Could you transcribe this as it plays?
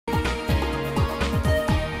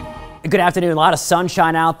Good afternoon. A lot of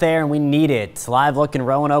sunshine out there, and we need it. Live look in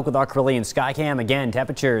Roanoke with our Carilion Skycam. Again,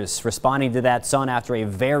 temperatures responding to that sun after a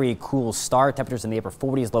very cool start. Temperatures in the upper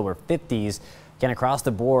 40s, lower 50s. Again, across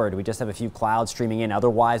the board, we just have a few clouds streaming in.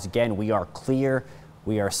 Otherwise, again, we are clear.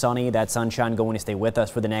 We are sunny. That sunshine going to stay with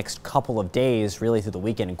us for the next couple of days, really through the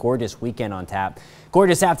weekend. A gorgeous weekend on tap.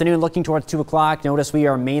 Gorgeous afternoon looking towards 2 o'clock. Notice we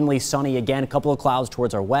are mainly sunny again. A couple of clouds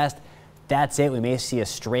towards our west. That's it. We may see a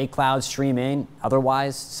stray cloud stream in.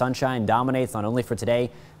 Otherwise, sunshine dominates not only for today,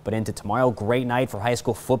 but into tomorrow. Great night for high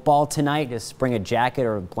school football tonight. Just bring a jacket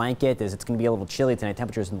or a blanket, as it's going to be a little chilly tonight.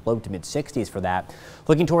 Temperatures in the low to mid 60s for that.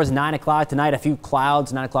 Looking towards 9 o'clock tonight, a few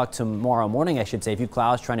clouds. 9 o'clock tomorrow morning, I should say. A few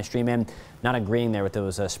clouds trying to stream in. Not agreeing there with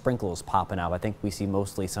those sprinkles popping up. I think we see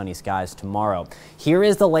mostly sunny skies tomorrow. Here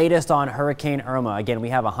is the latest on Hurricane Irma. Again, we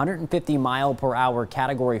have a 150-mile-per-hour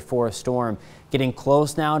Category 4 storm getting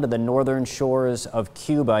close now to the northern shores of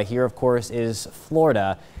Cuba. Here, of course, is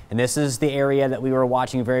Florida. And this is the area that we were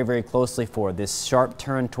watching very, very closely for. This sharp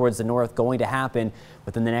turn towards the north going to happen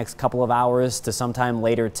within the next couple of hours to sometime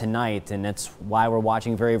later tonight. And that's why we're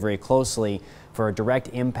watching very, very closely for direct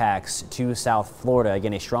impacts to South Florida.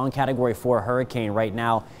 Again, a strong Category 4 hurricane right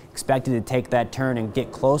now expected to take that turn and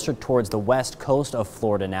get closer towards the west coast of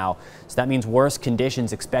Florida now. So that means worse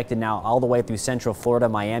conditions expected now all the way through central Florida,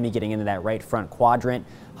 Miami getting into that right front quadrant.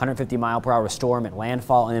 150-mile-per-hour storm at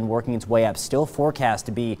landfall and then working its way up. Still forecast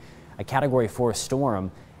to be a Category 4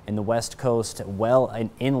 storm in the west coast, well and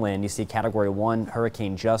inland. You see Category 1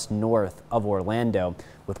 hurricane just north of Orlando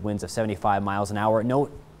with winds of 75 miles an hour.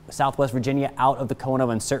 Note Southwest Virginia out of the cone of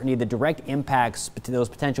uncertainty. The direct impacts to those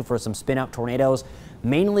potential for some spin-out tornadoes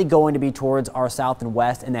mainly going to be towards our south and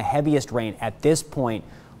west, and the heaviest rain at this point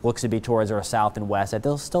looks to be towards our south and west. I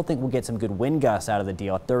still think we'll get some good wind gusts out of the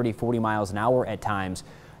deal, 30-40 miles an hour at times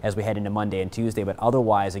as we head into Monday and Tuesday. But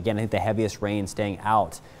otherwise, again, I think the heaviest rain staying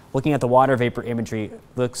out. Looking at the water vapor imagery,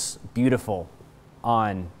 looks beautiful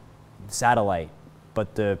on satellite.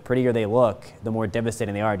 But the prettier they look, the more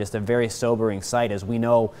devastating they are. Just a very sobering sight, as we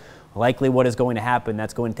know likely what is going to happen.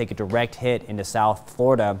 That's going to take a direct hit into South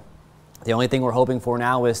Florida. The only thing we're hoping for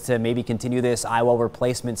now is to maybe continue this eyewall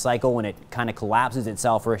replacement cycle when it kind of collapses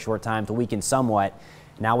itself for a short time to weaken somewhat.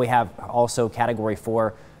 Now we have also Category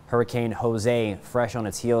 4 Hurricane Jose fresh on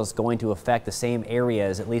its heels, going to affect the same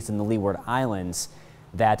areas, at least in the Leeward Islands,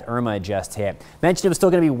 that Irma just hit. Mentioned it was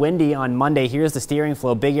still going to be windy on Monday. Here's the steering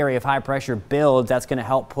flow. Big area of high pressure builds. That's going to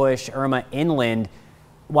help push Irma inland.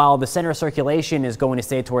 While the center of circulation is going to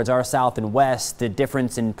stay towards our south and west, the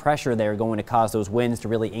difference in pressure there going to cause those winds to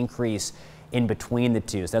really increase in between the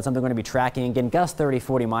two. So that's something we're going to be tracking. Again, gusts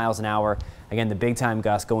 30-40 miles an hour. Again, the big time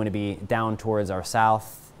gusts going to be down towards our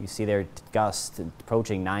south. You see there gusts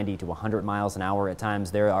approaching 90 to 100 miles an hour at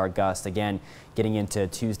times. There are gusts, again, getting into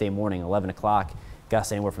Tuesday morning, 11 o'clock.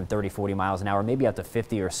 Gusts anywhere from 30-40 miles an hour, maybe up to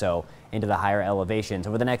 50 or so into the higher elevations.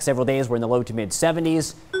 Over the next several days, we're in the low to mid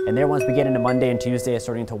 70s. And there, once we get into Monday and Tuesday,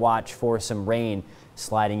 starting to watch for some rain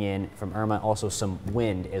sliding in from Irma. Also some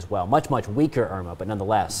wind as well. Much, much weaker Irma, but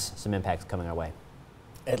nonetheless, some impacts coming our way.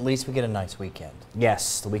 At least we get a nice weekend.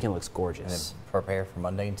 Yes, the weekend looks gorgeous. And prepare for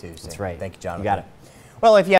Monday and Tuesday. That's right. Thank you, Jonathan. You got it. Well, if you